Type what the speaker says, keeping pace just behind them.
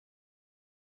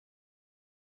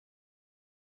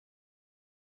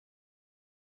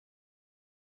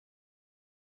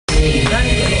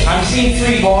sing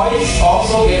 3 boys.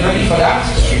 Also, get ready for that.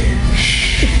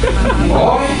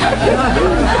 Boy,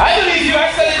 I believe you.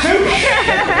 I said it too.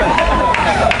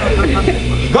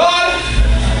 God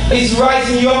is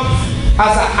rising you up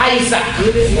as an Isaac.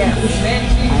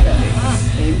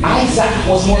 Isaac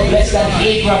was more blessed than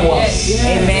Abraham was.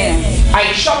 Amen.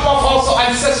 I chop off also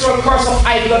ancestral curse of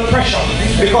high blood pressure,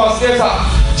 because there's a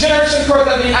generation curse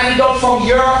that been handed down from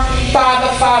your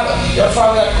father. Your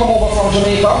father that come over from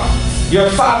Jamaica. Your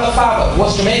father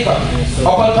was Jamaican.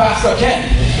 Upon Pastor Ken.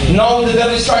 Now the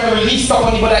devil is trying to release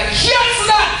somebody, but I cancel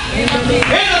that in the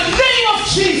name of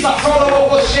Jesus.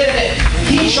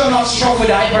 He shall not struggle with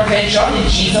hypertension in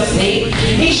Jesus' name.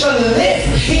 He shall live.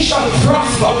 He shall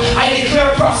prosper. I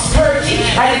declare prosperity.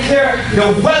 I declare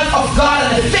the wealth of God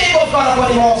and the favor of God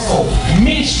upon him also.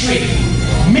 Ministry.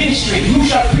 You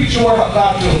shall preach the word of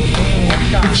God too.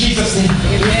 In Jesus' name.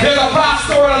 There's a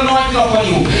pastoral anointing upon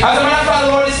you. As a matter of fact,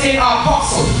 the Lord is saying,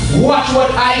 apostle, watch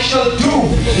what I shall do.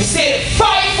 He said,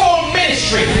 5-fold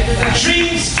ministry.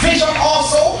 Dreams, vision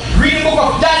also. Read the book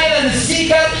of Daniel and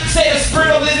Ezekiel. Say the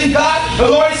Spirit of the living God. The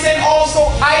Lord is saying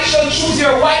also, I shall choose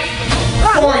your wife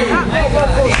for you.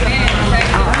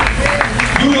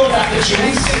 You don't have to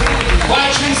choose. Why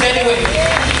choose anyway?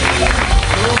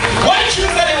 Why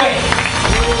choose anyway?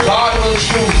 God will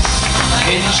choose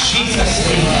in Jesus'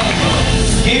 name.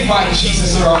 Give my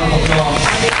Jesus a round of applause.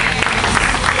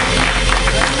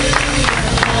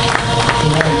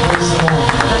 Praise the Lord.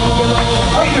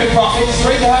 How are you doing, Prophet? It's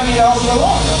great to have you in the house of the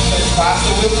Lord.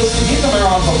 Pastor Willis, give them a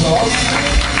round of applause.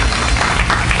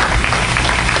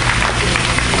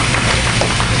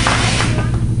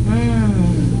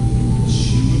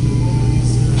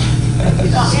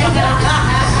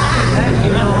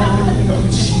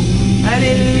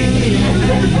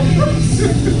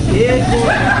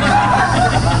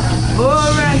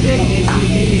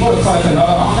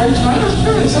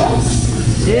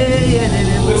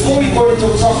 Before we go into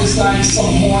prophesying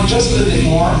some more, just a little bit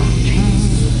more,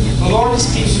 the Lord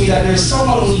speaks to me that there's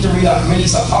someone who needs to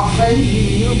release an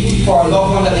offering for a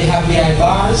loved one that they have behind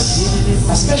bars,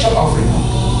 a special offering.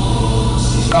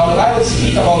 Now the Bible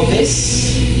speaks about this.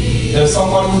 There's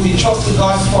someone who will trust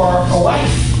God for a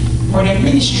wife, for their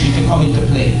ministry to come into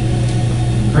play.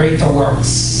 Greater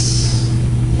works,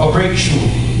 a breakthrough.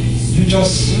 You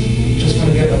just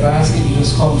gonna get the basket. You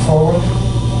just come forward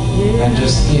and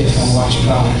just give and watch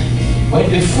God. When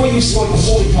before you saw the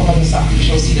holy cup and the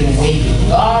sacrificial seed and waiting,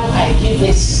 God, I give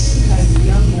this.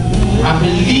 I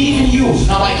believe in you.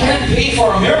 Now I can't pay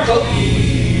for a miracle,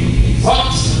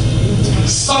 but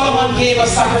Solomon gave a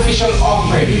sacrificial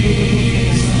offering,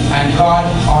 and God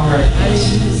honored it.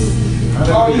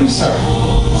 How are you, sir?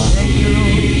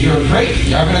 You're great.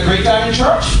 You're having a great time in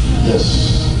church?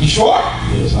 Yes. You sure?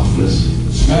 Yes, I'm blessed.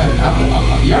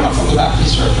 Man, you're not from the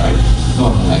Baptist church, right? No.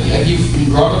 Have you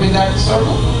grown up in that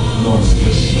circle? No, it's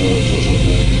just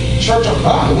Church of God. Church of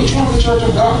God? Which one is the Church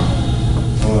of God?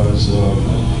 It's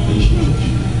Asian Church.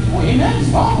 Oh,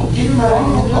 amen. Wow. Give him a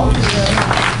round of applause.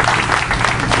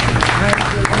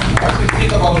 What do you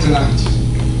think about tonight?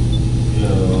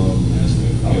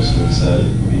 I was so excited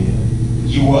to be here.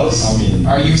 You was? I mean,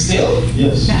 are you still?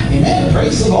 Yes. Amen.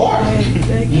 Praise the Lord.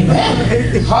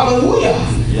 Amen. Hallelujah.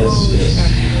 Yes.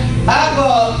 I have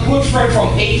a good friend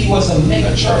from Haiti, was a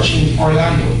mega church in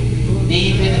Orlando.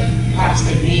 David,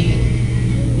 Pastor David.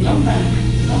 Young man.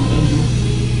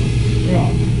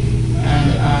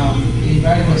 And he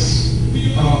invited us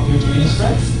here to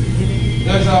minister.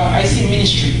 There's I see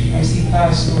ministry. I see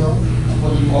Pastor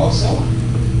for you also.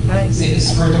 Say the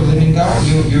Spirit of the living God.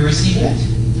 You receiving it?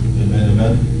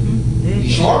 Amen. You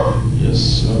sure? Yes,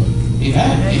 sir.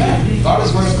 Amen. God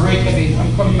is going to break every,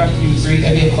 I'm coming back to you, break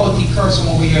every occultic curse from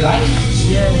over your life.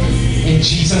 In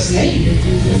Jesus' name.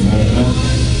 Amen.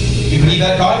 You believe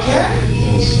that God can?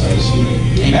 Yes, I receive it.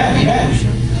 Amen.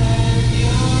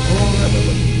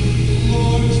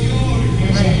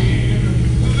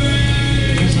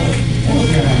 Hold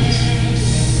your hands.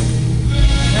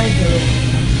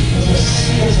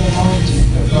 There's an anointing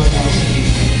that God wants to give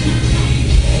you.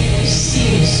 See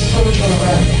the spiritual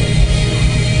realm.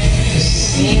 To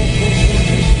see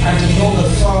and to know the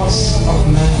thoughts of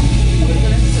man.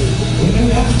 When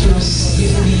you have to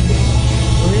receive me,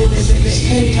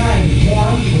 spend time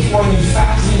more before you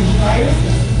fasting and prayer.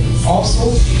 Also,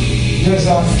 there's a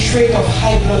trait of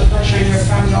high blood pressure in your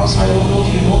family also. I don't know if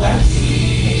you know that.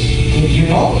 You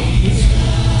know?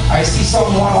 I see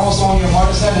someone also on your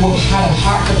mother's side who had a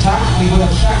heart attack. We will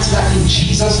cancel that in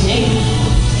Jesus' name.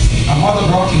 A mother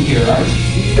brought you here, right?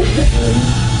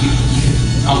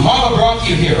 A mother brought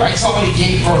you here, right? Somebody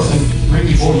gave birth and bring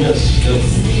you forth. Yes,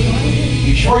 definitely. You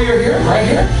You sure you're here? Right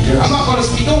here? Yes. I'm not going to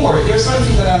speak. Don't worry. There's certain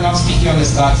things that I'm not speaking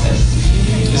unless God says.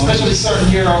 Especially certain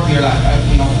here of your life,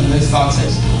 unless God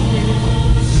says.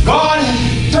 God,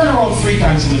 turn around 3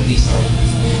 times with me, sir.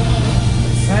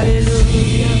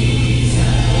 Hallelujah.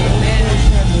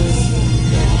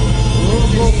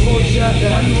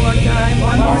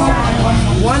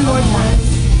 One more time.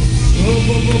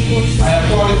 I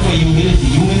have called it for humility.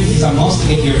 Humility is a must to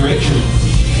get your breakthrough.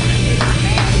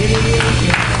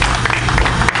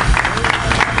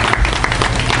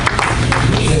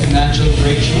 The financial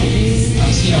breakthrough.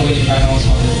 I'm seeing a wedding right now on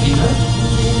the finger.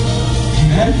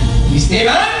 Amen. You say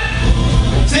amen?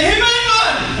 Say amen,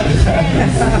 man!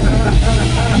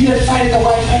 You that find the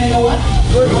wife, find the what?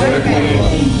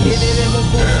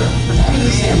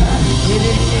 Say amen.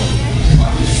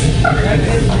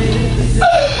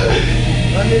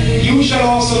 You shall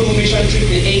also do mission trip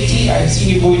to 80. I've seen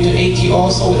you going to 80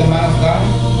 also with the man of God.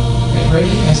 Get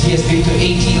ready, as he has been to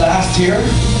 80 last year.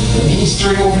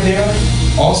 Ministry over there.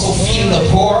 Also feeding the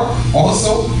poor.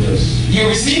 Also. Yes. You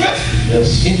receive it?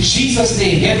 Yes. In Jesus'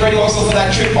 name. Get ready also for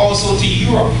that trip also to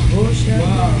Europe.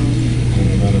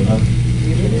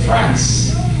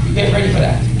 France. Get ready for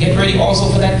that. Get ready also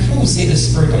for that food, say the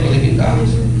Spirit of the living God.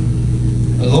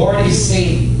 The Lord is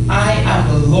saying, I am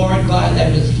the Lord God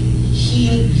that will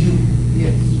heal you.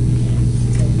 Yes.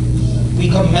 We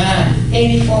command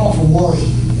any form of worry,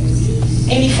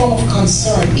 any form of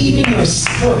concern, even your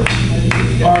spirit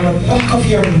or the back of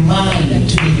your mind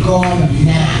to be gone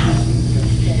now.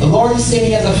 The Lord is saying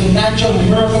He has a financial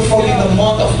miracle for you in the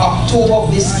month of October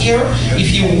of this year.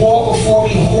 If you walk before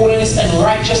me in holiness and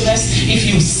righteousness, if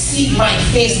you seek my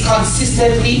face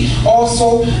consistently,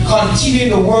 also continue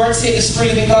the word, say the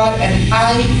Spirit of the God, and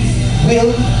I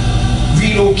will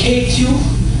relocate you.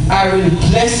 I will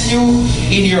bless you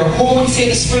in your home, say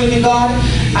the Spirit of the God.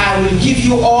 I will give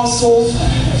you also,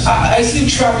 I see you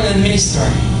traveling and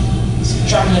ministering.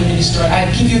 Traveling and ministering. I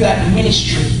give you that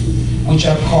ministry which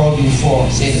I've called you for,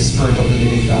 say the Spirit of the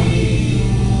living God.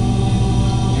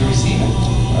 You receive it?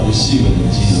 I receive it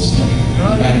in Jesus' name.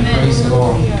 Amen. Praise the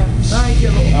Lord.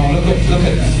 Now look at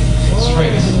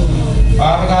straight.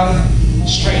 Father God,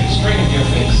 straight in your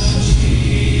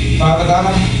face. Father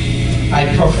God,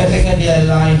 I prophetically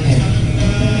align him.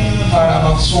 Father,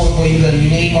 I'm absolved in the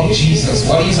name of Jesus.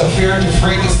 While he's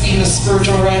afraid to see in the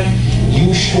spiritual realm,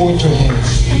 you show it to him.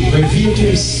 Reveal to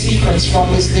him secrets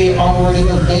from this day onward in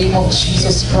the name of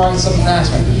Jesus Christ of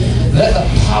Nazareth. Let the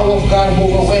power of God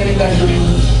overwhelm him that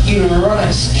he'll run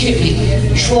and skip it,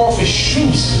 throw off his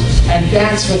shoes, and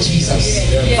dance for Jesus.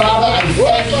 Father, I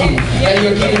thank you that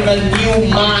you're giving a new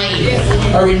mind,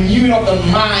 a renewing of the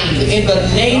mind in the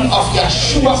name of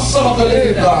Yeshua, Son of the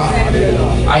living God.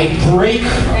 I break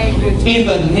in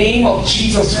the name of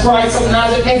Jesus Christ of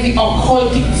Nazareth every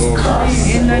occultic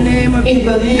curse. In the name of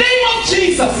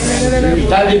Jesus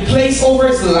that be placed over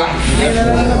his life.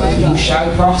 You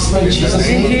shall prosper in Jesus'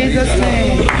 In name. Jesus'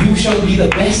 name. You shall be the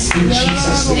best in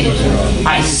Jesus' name.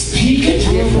 I speak it,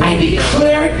 I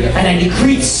declare it, and I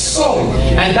decree it so.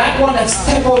 And that one that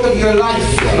step out of your life,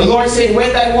 the Lord said,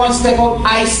 when that one step out,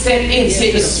 I step in,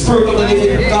 say the Spirit of the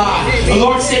living God. The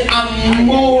Lord said, I'm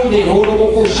molding,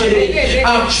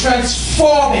 I'm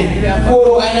transforming, and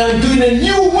I'm doing a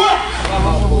new work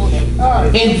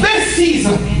in this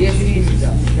season.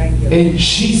 In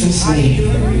Jesus' name.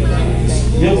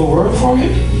 You have a word for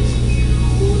him?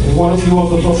 And one of you of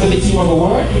the prophetic team of the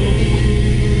word?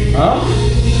 Huh?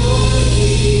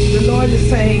 The Lord is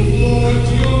saying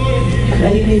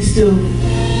that he needs to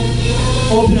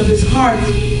open up his heart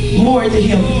more to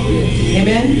him.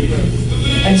 Amen?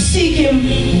 And seek him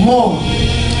more.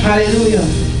 Hallelujah.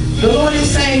 The Lord is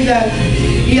saying that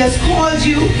he has called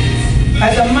you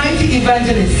as a mighty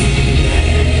evangelist,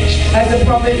 as the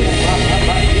prophet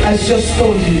has just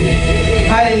told you.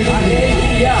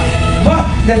 Hallelujah. But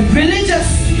the religious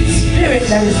spirit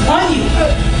that is on you,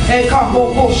 the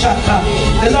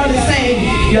Lord is saying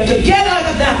you have to get out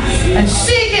of that and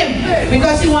seek him,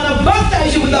 because he wants to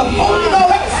baptize you with the Holy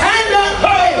Ghost and the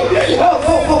fire. But you have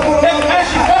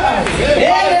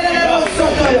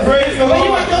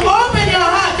to open your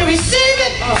heart to receive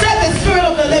it, said the Spirit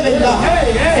of the living God.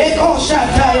 I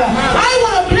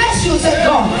want to bless you, said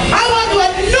God. I want to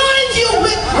anoint you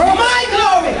with my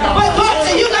glory. But God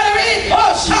said you got to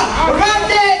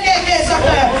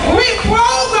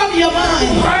reprogram your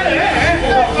mind.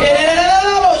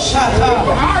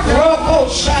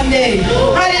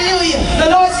 Hallelujah. The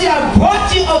Lord said, I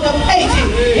brought you out of Haiti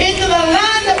into the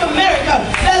land of America,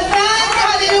 the land,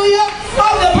 hallelujah,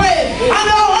 of the brave and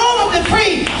the home of the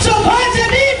free. So God said,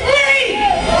 be free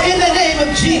in the name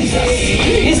of Jesus.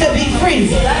 He said, be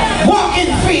free. Walk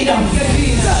in freedom.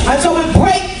 And so we pray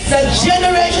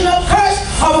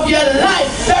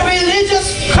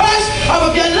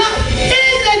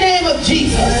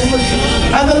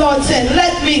Lord said,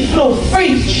 let me flow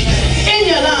free in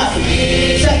your life.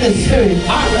 Set the spirit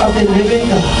of the living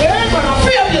God.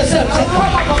 Free up yourself.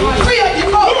 Free up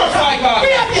your God.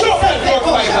 Free up yourself.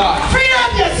 Free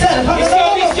up yourself.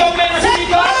 These young men receive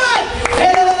God.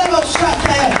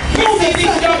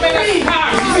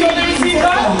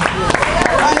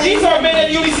 These are men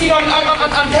that you will see on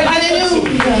television.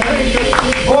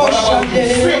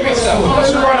 Free up yourself.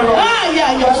 Just run around.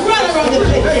 Run around the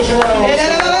place.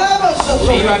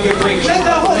 You have your breakthrough.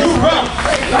 You run.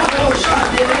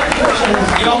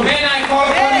 Young men, I call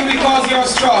upon you because you're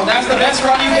strong. That's the best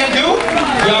run you can do.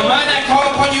 Young man, I call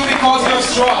upon you because you're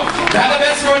strong. That's the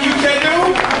best run you can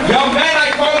do. Young man,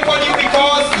 I call upon you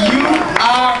because you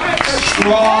are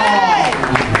strong.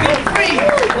 Be free.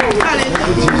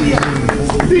 Hallelujah.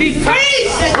 Be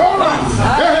free.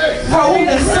 For whom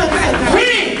the Son set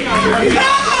free.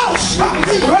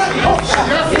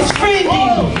 It's free.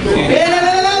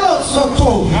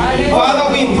 Father,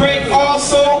 we break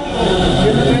also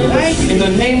in the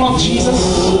name of Jesus.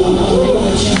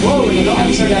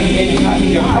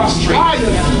 You're prostrate.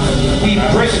 We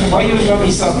break. Why you love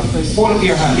me, son? Hold up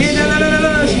your hands.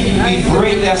 We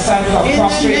break the assignment of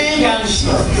prostrate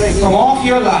cancer from off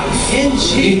your life in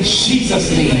Jesus'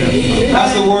 name.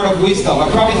 That's the word of wisdom. A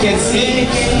prophet can see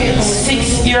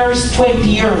 6 years, 20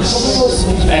 years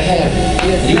ahead.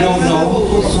 You don't know.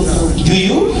 Do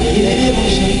you?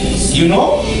 You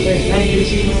know?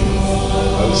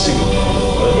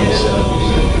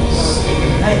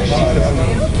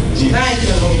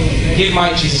 Give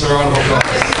my Jesus a round of applause.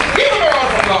 Give him a round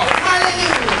of applause.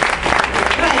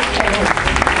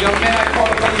 Young men, I call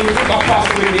upon you to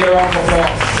possibly be a round of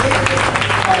applause.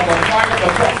 Part of the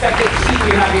prophetic team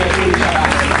we have here today.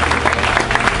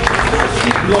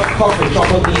 Keep blood coverage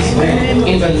over these men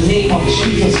in the name of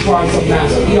Jesus Christ of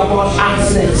Nazareth. We are about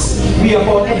accidents. We are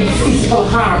about every physical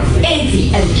harm,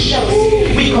 envy, and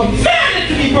jealousy. We command it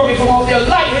to be broken from all their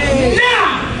life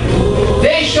now.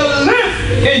 They shall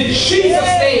live in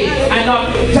Jesus' name and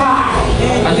not die.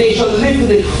 And they shall live to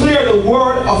declare the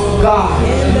word of God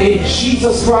in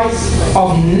Jesus Christ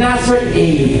of Nazareth.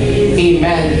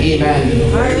 Amen. Amen.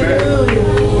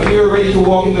 When you're ready to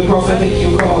walk in the prophetic,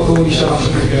 you come out to Holy Shabbat.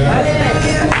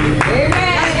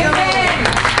 Amen.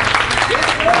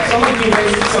 Some of you may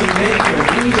see some men here.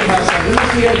 You need to have some. You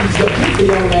must hear these young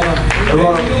men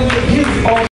around.